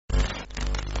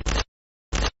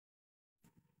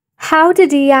How to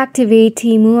deactivate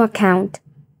Temu account.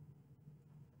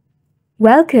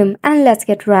 Welcome, and let's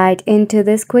get right into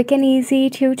this quick and easy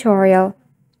tutorial.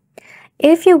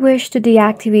 If you wish to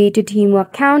deactivate your Temu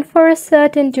account for a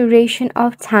certain duration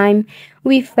of time,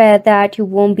 we fear that you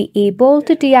won't be able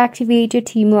to deactivate your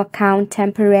Temu account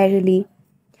temporarily.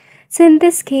 So in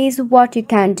this case, what you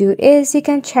can do is you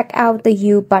can check out the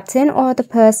U button or the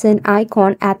person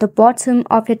icon at the bottom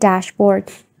of your dashboard.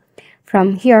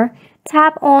 From here,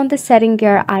 tap on the setting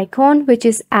gear icon, which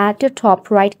is at the top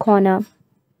right corner.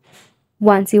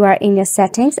 Once you are in your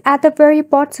settings, at the very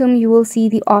bottom, you will see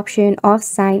the option of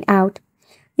sign out.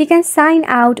 You can sign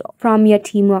out from your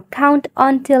Temu account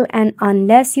until and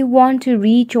unless you want to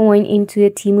rejoin into your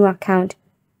Temu account.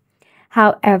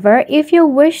 However, if you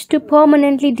wish to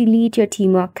permanently delete your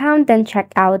Temu account, then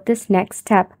check out this next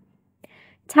step.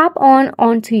 Tap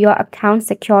onto your account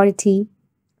security.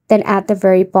 Then at the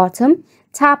very bottom,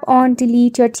 tap on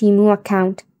Delete your Temu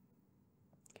account.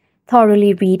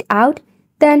 Thoroughly read out.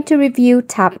 Then to review,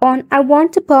 tap on I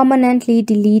want to permanently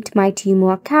delete my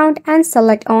Temu account and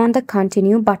select on the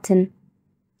Continue button.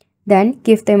 Then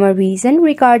give them a reason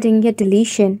regarding your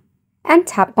deletion and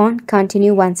tap on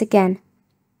Continue once again.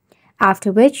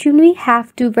 After which you may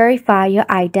have to verify your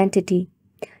identity.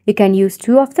 You can use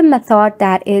two of the methods,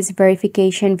 that is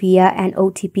verification via an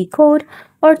OTP code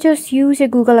or just use your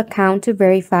Google account to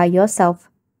verify yourself.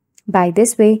 By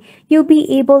this way, you'll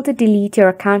be able to delete your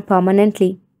account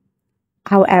permanently.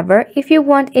 However, if you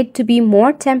want it to be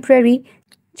more temporary,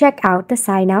 check out the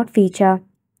sign out feature.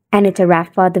 And it's a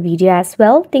wrap for the video as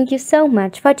well. Thank you so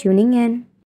much for tuning in.